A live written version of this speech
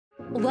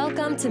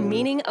Welcome to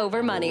Meaning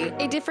Over Money,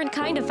 a different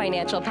kind of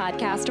financial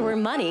podcast where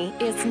money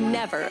is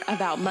never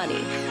about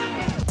money.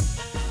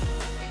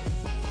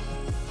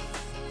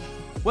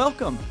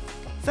 Welcome.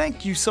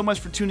 Thank you so much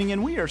for tuning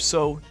in. We are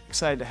so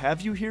excited to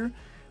have you here.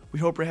 We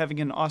hope you're having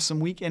an awesome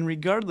week, and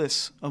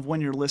regardless of when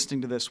you're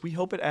listening to this, we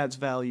hope it adds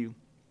value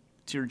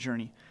to your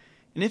journey.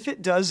 And if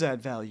it does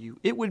add value,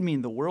 it would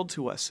mean the world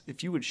to us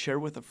if you would share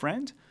with a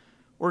friend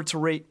or to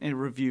rate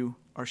and review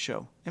our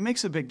show. It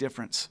makes a big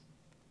difference.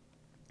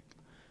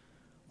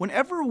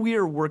 Whenever we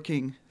are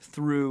working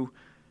through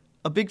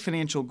a big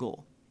financial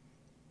goal,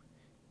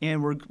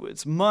 and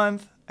it's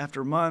month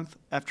after month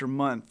after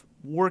month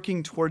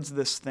working towards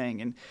this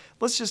thing, and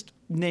let's just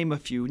name a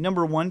few.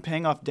 Number one,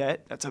 paying off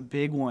debt. That's a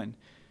big one.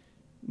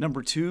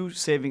 Number two,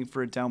 saving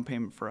for a down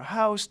payment for a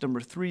house.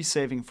 Number three,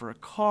 saving for a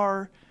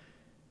car.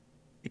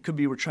 It could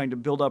be we're trying to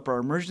build up our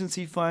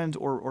emergency fund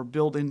or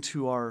build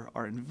into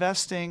our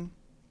investing.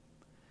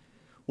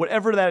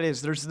 Whatever that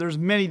is, there's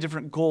many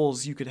different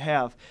goals you could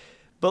have.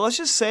 But let's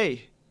just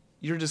say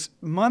you're just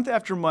month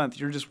after month,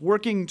 you're just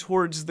working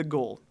towards the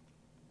goal.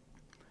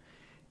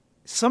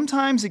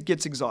 Sometimes it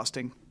gets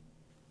exhausting.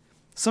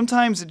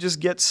 Sometimes it just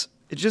gets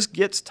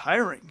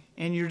tiring,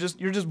 and you're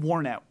just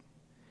worn out.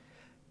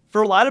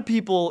 For a lot of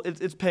people,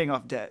 it's paying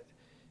off debt.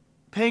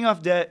 Paying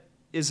off debt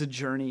is a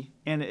journey,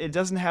 and it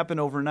doesn't happen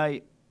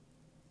overnight.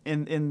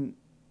 And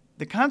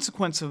the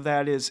consequence of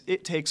that is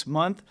it takes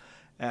month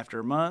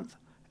after month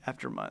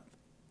after month.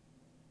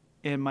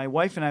 And my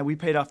wife and I, we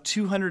paid off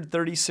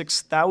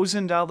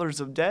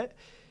 $236,000 of debt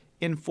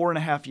in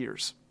 4.5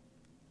 years.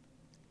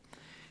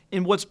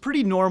 And what's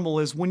pretty normal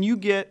is when you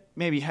get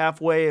maybe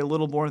halfway, a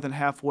little more than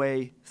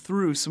halfway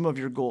through some of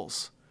your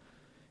goals.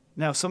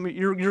 Now,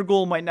 your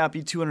goal might not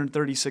be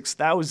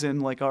 $236,000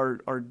 like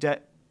our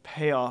debt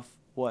payoff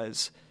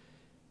was,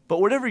 but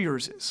whatever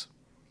yours is,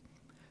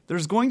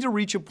 there's going to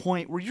reach a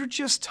point where you're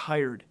just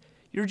tired.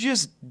 You're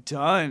just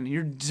done.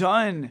 You're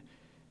done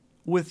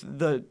with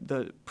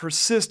the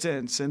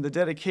persistence and the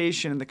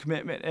dedication and the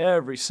commitment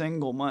every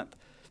single month.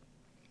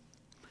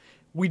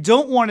 We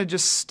don't want to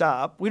just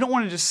stop. We don't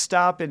want to just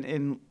stop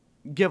and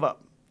give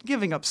up.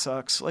 Giving up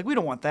sucks. Like, we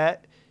don't want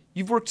that.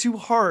 You've worked too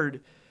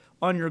hard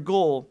on your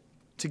goal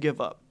to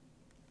give up.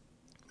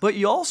 But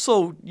you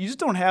just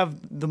don't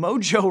have the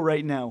mojo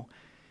right now.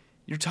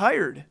 You're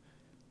tired.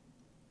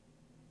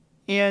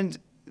 And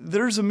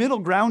there's a middle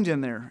ground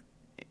in there.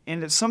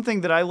 And it's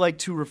something that I like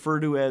to refer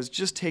to as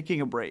just taking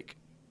a break.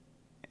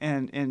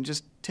 And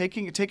just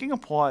taking a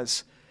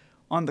pause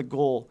on the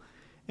goal.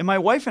 And my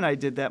wife and I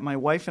did that. My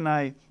wife and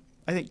I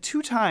think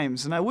 2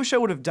 times, and I wish I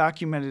would have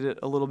documented it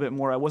a little bit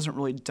more. I wasn't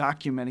really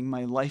documenting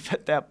my life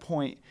at that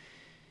point.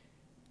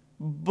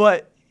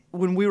 But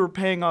when we were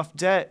paying off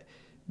debt,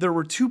 there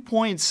were 2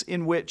 points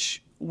in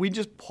which we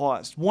just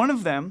paused. One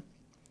of them,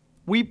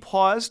 we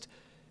paused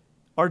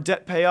our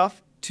debt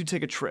payoff to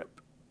take a trip.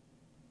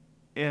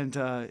 And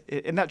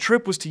that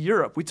trip was to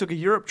Europe. We took a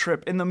Europe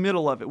trip in the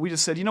middle of it. We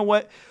just said, you know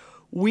what?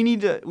 We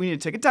need to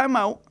take a time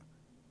out.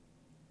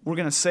 We're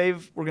gonna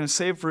save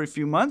for a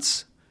few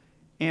months,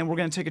 and we're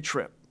gonna take a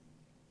trip.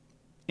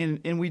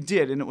 And we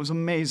did, and it was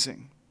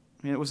amazing.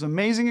 And it was an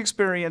amazing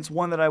experience,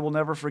 one that I will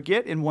never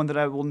forget, and one that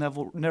I will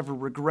never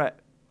regret.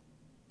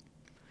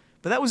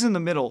 But that was in the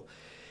middle.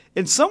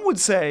 And some would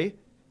say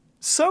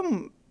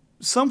in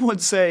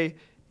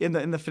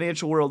the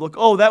financial world, look,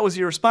 oh, that was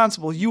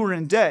irresponsible. You were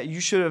in debt. You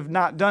should have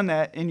not done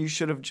that, and you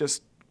should have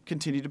just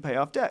continued to pay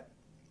off debt.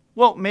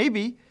 Well,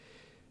 maybe.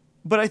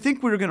 But I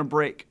think we were going to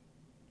break.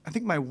 I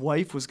think my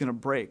wife was going to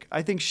break.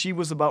 I think she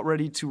was about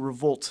ready to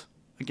revolt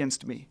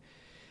against me.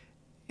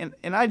 And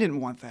I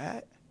didn't want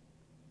that.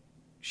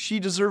 She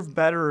deserved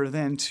better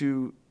than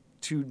to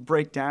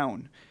break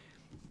down.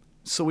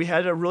 So we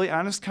had a really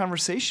honest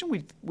conversation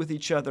with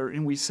each other,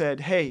 and we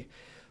said, hey,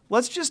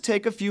 let's just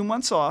take a few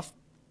months off,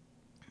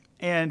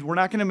 and we're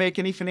not going to make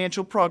any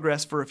financial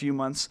progress for a few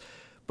months,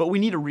 but we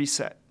need a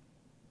reset.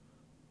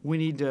 We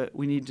need to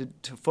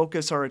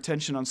focus our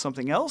attention on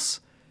something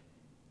else,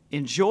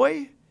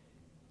 enjoy,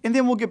 and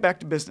then we'll get back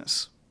to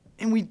business.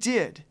 And we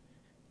did.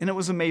 And it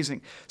was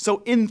amazing.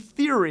 So in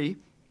theory,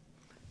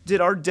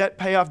 did our debt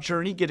payoff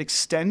journey get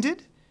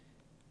extended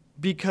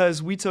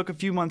because we took a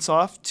few months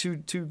off to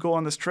go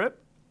on this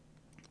trip?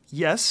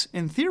 Yes,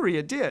 in theory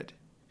it did.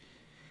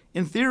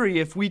 In theory,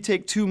 if we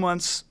take 2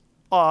 months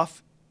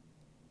off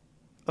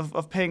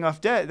of paying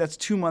off debt, that's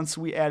 2 months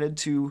we added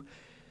to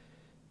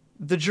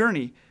the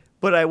journey.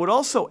 But I would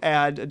also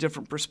add a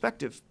different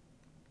perspective.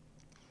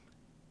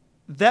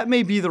 That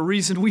may be the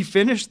reason we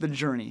finished the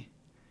journey.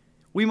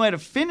 We might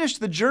have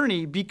finished the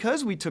journey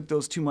because we took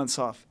those 2 months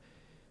off.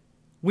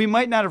 We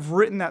might not have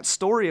written that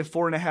story of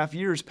 4.5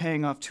 years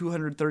paying off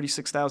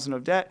 $236,000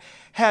 of debt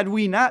had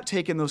we not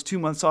taken those 2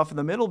 months off in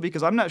the middle,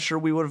 because I'm not sure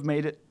we would have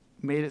made it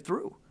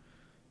through.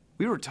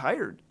 We were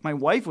tired. My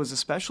wife was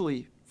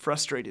especially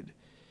frustrated.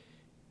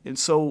 And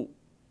so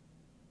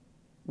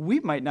we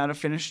might not have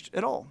finished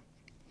at all.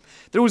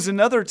 There was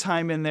another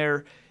time in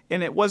there,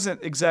 and it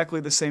wasn't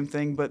exactly the same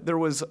thing, but there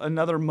was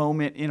another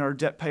moment in our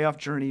debt payoff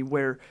journey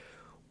where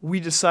we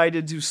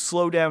decided to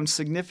slow down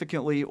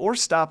significantly or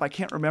stop, I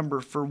can't remember,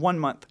 for 1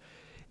 month.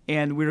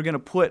 And we were going to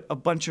put a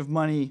bunch of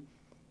money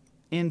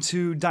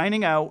into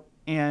dining out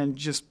and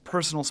just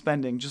personal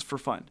spending just for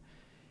fun.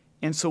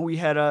 And so we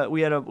had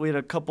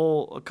a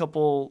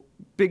couple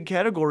big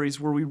categories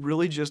where we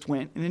really just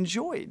went and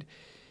enjoyed.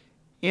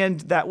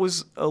 And that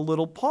was a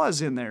little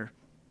pause in there.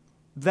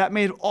 That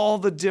made all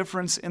the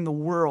difference in the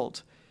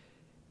world.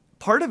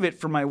 Part of it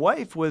for my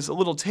wife was a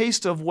little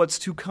taste of what's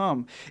to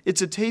come.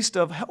 It's a taste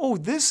of, oh,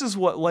 this is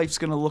what life's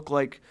going to look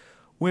like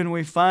when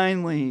we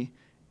finally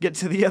get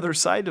to the other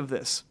side of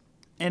this.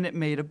 And it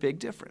made a big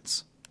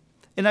difference.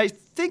 And I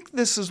think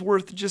this is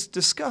worth just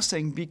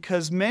discussing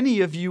because many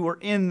of you are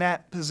in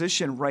that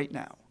position right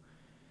now.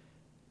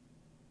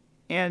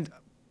 And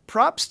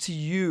props to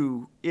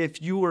you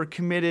if you are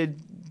committed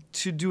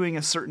to doing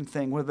a certain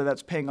thing, whether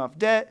that's paying off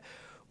debt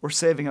or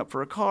saving up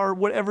for a car,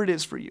 whatever it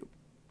is for you.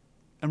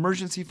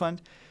 Emergency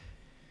fund.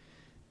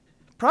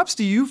 Props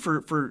to you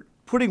for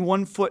putting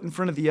one foot in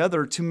front of the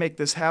other to make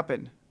this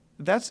happen.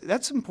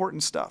 That's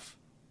important stuff.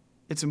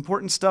 It's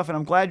important stuff, and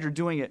I'm glad you're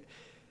doing it.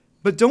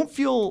 But don't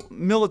feel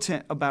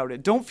militant about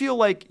it. Don't feel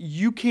like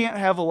you can't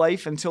have a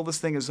life until this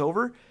thing is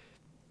over.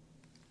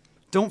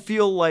 Don't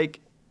feel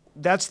like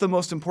that's the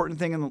most important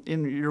thing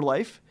in your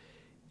life.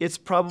 It's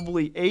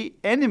probably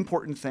an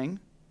important thing.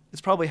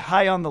 It's probably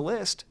high on the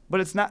list,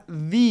 but it's not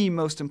the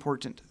most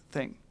important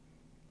thing.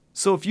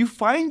 So if you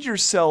find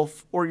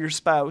yourself or your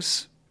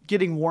spouse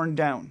getting worn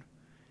down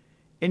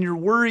and you're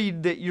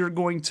worried that you're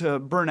going to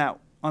burn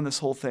out on this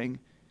whole thing,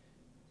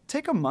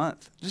 take a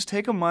month. Just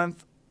take a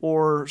month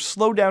or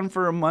slow down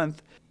for a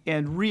month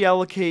and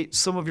reallocate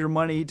some of your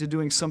money to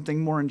doing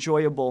something more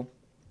enjoyable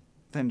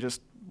than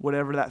just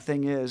whatever that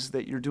thing is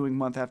that you're doing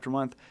month after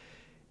month,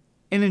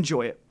 and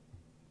enjoy it.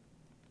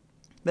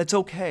 That's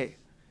okay.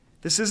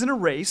 This isn't a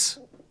race.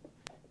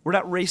 We're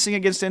not racing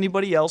against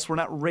anybody else. We're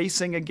not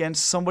racing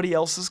against somebody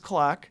else's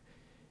clock.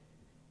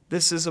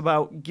 This is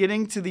about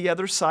getting to the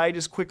other side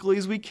as quickly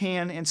as we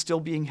can and still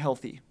being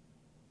healthy.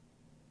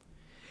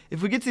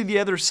 If we get to the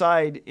other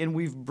side and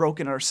we've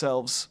broken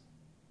ourselves,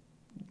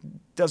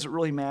 does it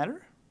really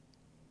matter?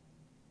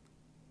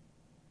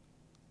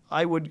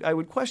 I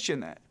would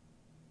question that.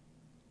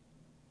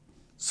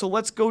 So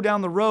let's go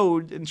down the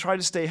road and try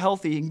to stay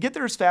healthy and get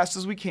there as fast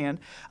as we can.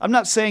 I'm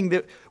not saying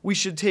that we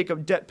should take a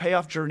debt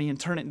payoff journey and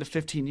turn it into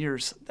 15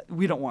 years.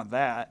 We don't want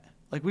that.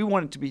 Like, we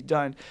want it to be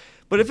done.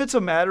 But if it's a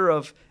matter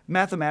of,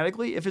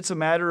 mathematically, if it's a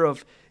matter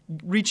of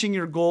reaching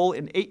your goal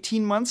in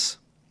 18 months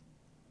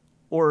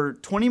or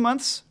 20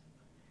 months,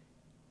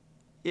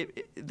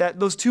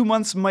 those 2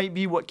 months might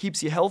be what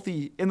keeps you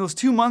healthy. And those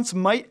 2 months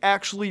might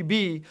actually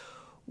be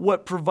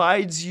what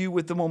provides you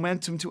with the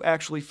momentum to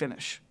actually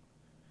finish.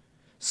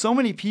 So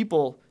many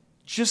people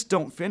just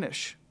don't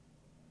finish.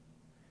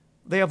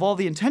 They have all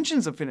the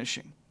intentions of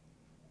finishing,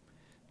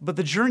 but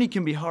the journey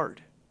can be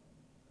hard.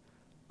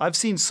 I've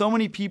seen so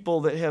many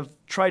people that have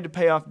tried to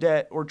pay off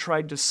debt or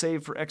tried to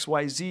save for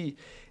XYZ,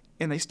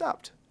 and they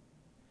stopped.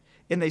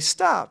 And they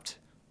stopped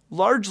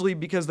largely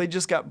because they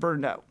just got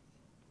burned out.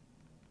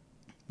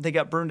 They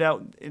got burned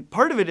out. And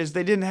part of it is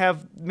they didn't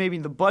have maybe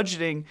the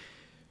budgeting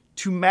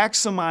to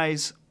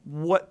maximize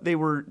what they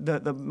were,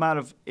 the amount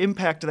of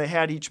impact they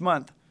had each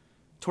month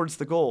towards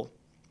the goal,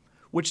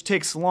 which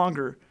takes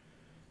longer.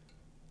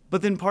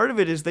 But then part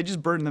of it is they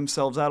just burn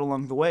themselves out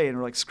along the way and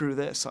are like, screw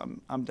this,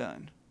 I'm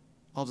done.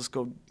 I'll just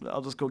go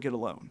get a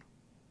loan.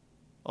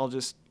 I'll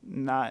just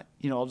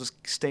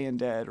stay in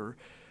debt, or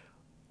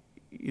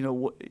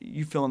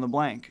you fill in the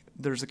blank.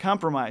 There's a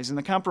compromise. And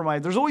the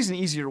compromise, there's always an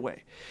easier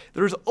way.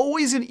 There's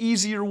always an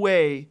easier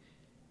way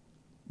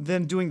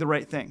than doing the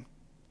right thing.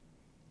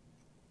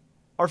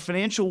 Our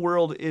financial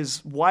world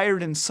is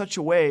wired in such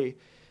a way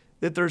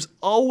that there's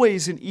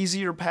always an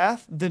easier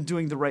path than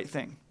doing the right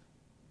thing.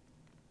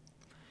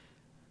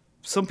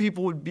 Some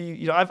people would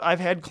be, I've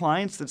had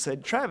clients that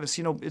said, Travis,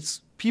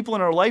 it's people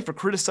in our life are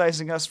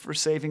criticizing us for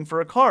saving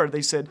for a car.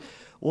 They said,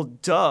 well,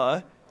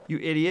 duh, you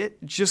idiot,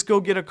 just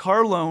go get a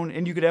car loan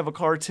and you could have a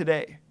car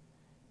today.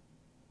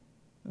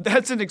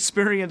 That's an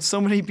experience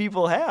so many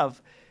people have.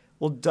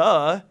 Well,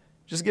 duh,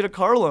 just get a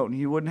car loan.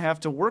 You wouldn't have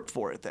to work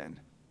for it then.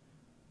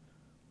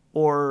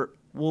 Or,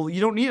 well,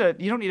 you don't need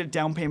a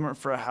down payment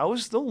for a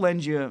house. They'll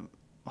lend you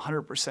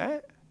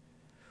 100%.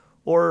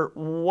 Or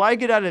why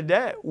get out of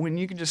debt when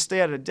you can just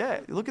stay out of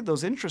debt? Look at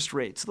those interest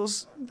rates.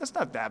 That's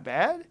not that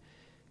bad.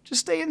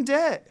 Just stay in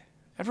debt.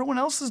 Everyone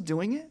else is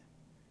doing it.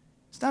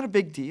 It's not a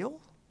big deal.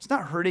 It's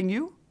not hurting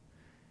you.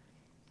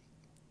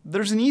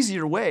 There's an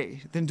easier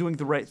way than doing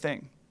the right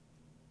thing.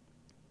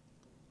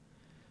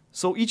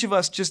 So each of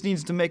us just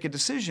needs to make a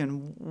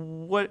decision.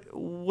 What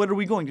are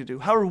we going to do?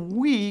 How are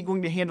we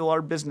going to handle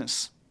our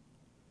business?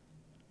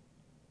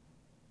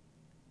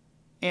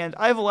 And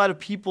I have a lot of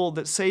people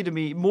that say to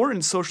me, more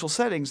in social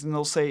settings, and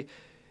they'll say,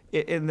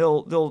 and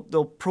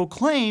they'll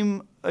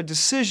proclaim a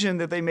decision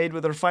that they made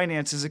with their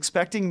finances,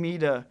 expecting me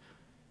to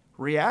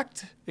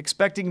react,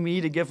 expecting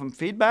me to give them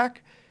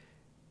feedback,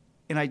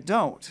 and I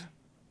don't,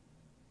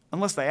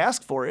 unless they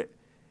ask for it.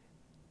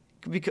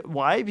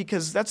 Why?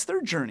 Because that's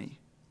their journey.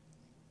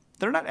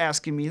 They're not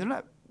asking me.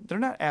 They're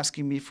not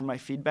asking me for my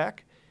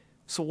feedback.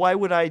 So why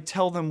would I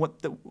tell them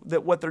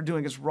that what they're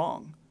doing is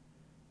wrong?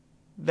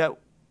 Who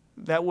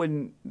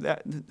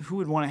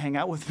would want to hang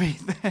out with me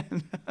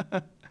then?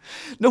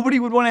 Nobody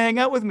would want to hang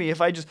out with me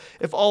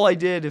if all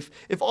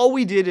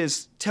we did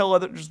is tell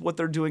others what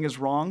they're doing is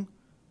wrong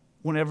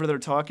whenever they're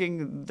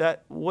talking.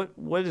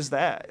 What is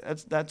that?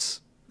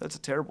 That's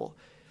terrible.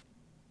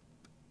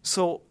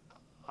 So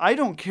I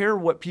don't care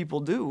what people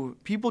do.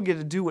 People get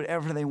to do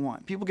whatever they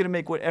want. People get to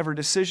make whatever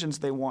decisions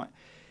they want.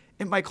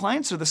 And my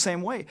clients are the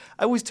same way.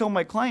 I always tell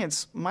my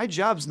clients, my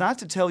job's not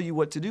to tell you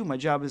what to do. My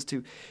job is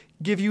to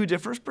give you a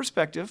different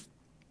perspective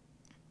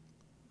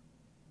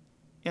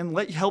and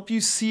help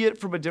you see it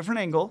from a different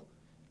angle,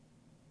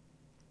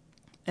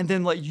 and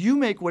then let you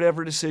make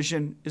whatever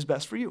decision is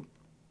best for you.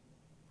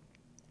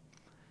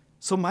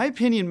 So my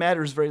opinion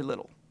matters very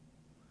little.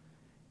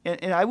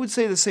 And I would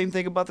say the same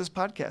thing about this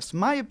podcast.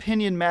 My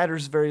opinion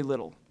matters very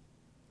little.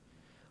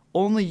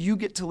 Only you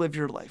get to live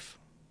your life.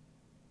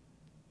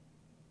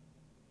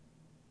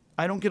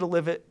 I don't get to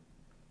live it.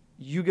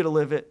 You get to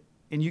live it.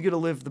 And you get to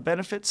live the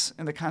benefits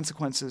and the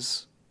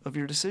consequences of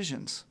your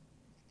decisions.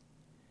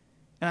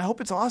 And I hope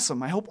it's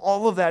awesome. I hope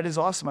all of that is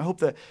awesome. I hope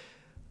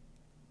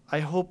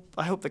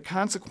the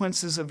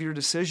consequences of your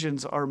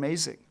decisions are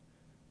amazing.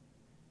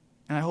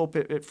 And I hope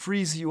it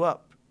frees you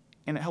up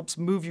and it helps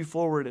move you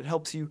forward. It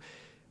helps you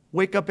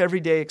wake up every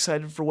day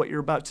excited for what you're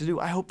about to do.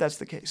 I hope that's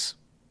the case.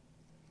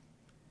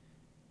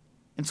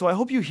 And so I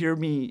hope you'll hear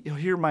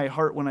my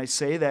heart when I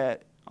say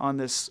that on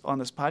this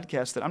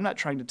podcast, that I'm not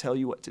trying to tell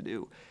you what to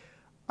do.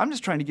 I'm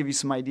just trying to give you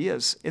some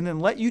ideas and then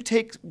let you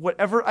take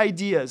whatever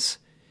ideas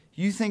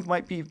you think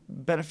might be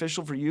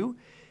beneficial for you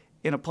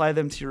and apply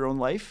them to your own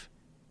life.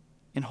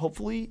 And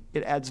hopefully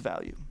it adds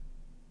value.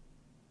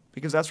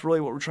 Because that's really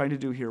what we're trying to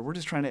do here. We're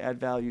just trying to add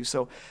value.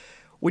 So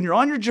when you're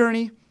on your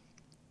journey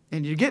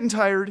and you're getting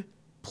tired,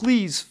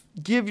 please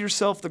give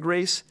yourself the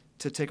grace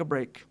to take a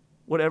break,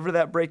 whatever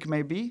that break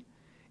may be.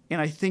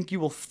 And I think you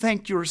will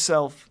thank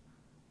yourself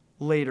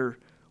later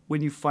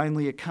when you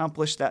finally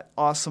accomplish that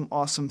awesome,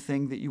 awesome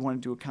thing that you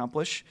wanted to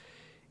accomplish.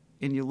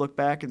 And you look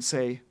back and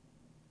say,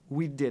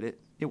 we did it.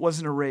 It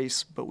wasn't a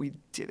race, but we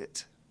did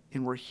it.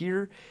 And we're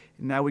here,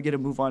 and now we get to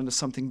move on to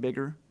something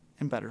bigger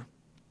and better.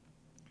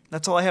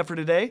 That's all I have for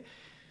today.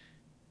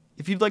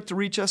 If you'd like to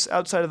reach us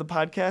outside of the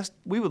podcast,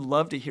 we would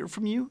love to hear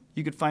from you.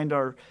 You could find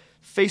our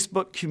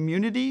Facebook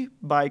community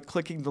by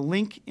clicking the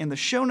link in the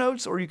show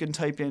notes, or you can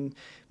type in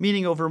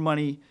Meaning Over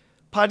Money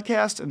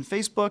Podcast on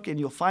Facebook, and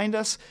you'll find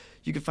us.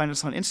 You can find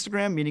us on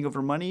Instagram, Meaning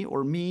Over Money,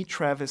 or me,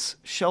 Travis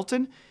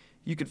Shelton.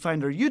 You can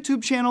find our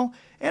YouTube channel,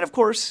 and of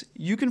course,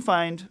 you can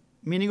find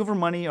Meaning Over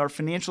Money, our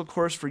financial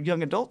course for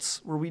young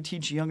adults, where we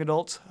teach young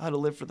adults how to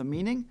live for the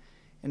meaning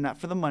and not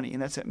for the money.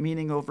 And that's at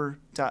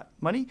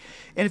meaningover.money.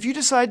 And if you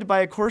decide to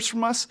buy a course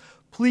from us,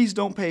 please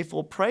don't pay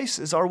full price.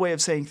 It's our way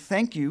of saying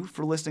thank you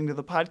for listening to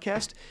the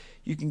podcast.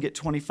 You can get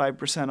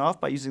 25%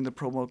 off by using the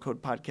promo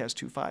code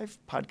podcast25,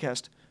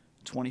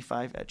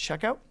 podcast25 at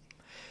checkout.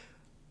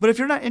 But if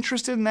you're not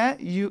interested in that,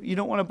 you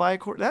don't want to buy a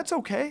course, that's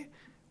okay.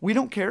 We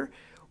don't care.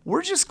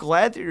 We're just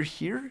glad that you're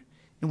here.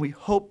 And we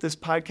hope this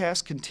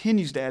podcast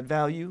continues to add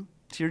value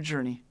to your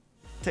journey.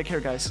 Take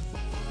care, guys.